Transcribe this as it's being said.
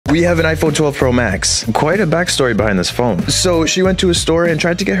We have an iPhone 12 Pro Max. Quite a backstory behind this phone. So she went to a store and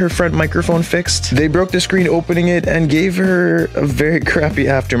tried to get her front microphone fixed. They broke the screen opening it and gave her a very crappy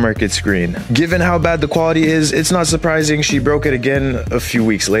aftermarket screen. Given how bad the quality is, it's not surprising she broke it again a few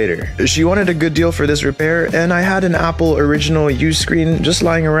weeks later. She wanted a good deal for this repair, and I had an Apple original used screen just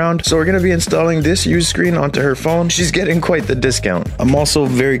lying around, so we're gonna be installing this used screen onto her phone. She's getting quite the discount. I'm also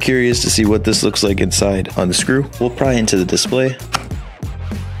very curious to see what this looks like inside. On the screw, we'll pry into the display.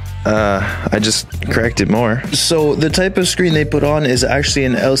 I just cracked it more. So the type of screen they put on is actually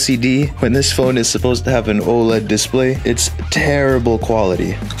an LCD when this phone is supposed to have an OLED display. It's terrible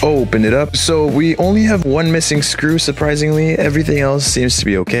quality. Open it up. So we only have one missing screw, surprisingly. Everything else seems to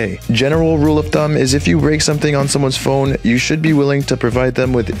be okay. General rule of thumb is if you break something on someone's phone, you should be willing to provide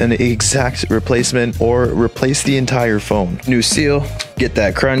them with an exact replacement or replace the entire phone. New seal, get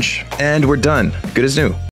that crunch, and we're done. Good as new.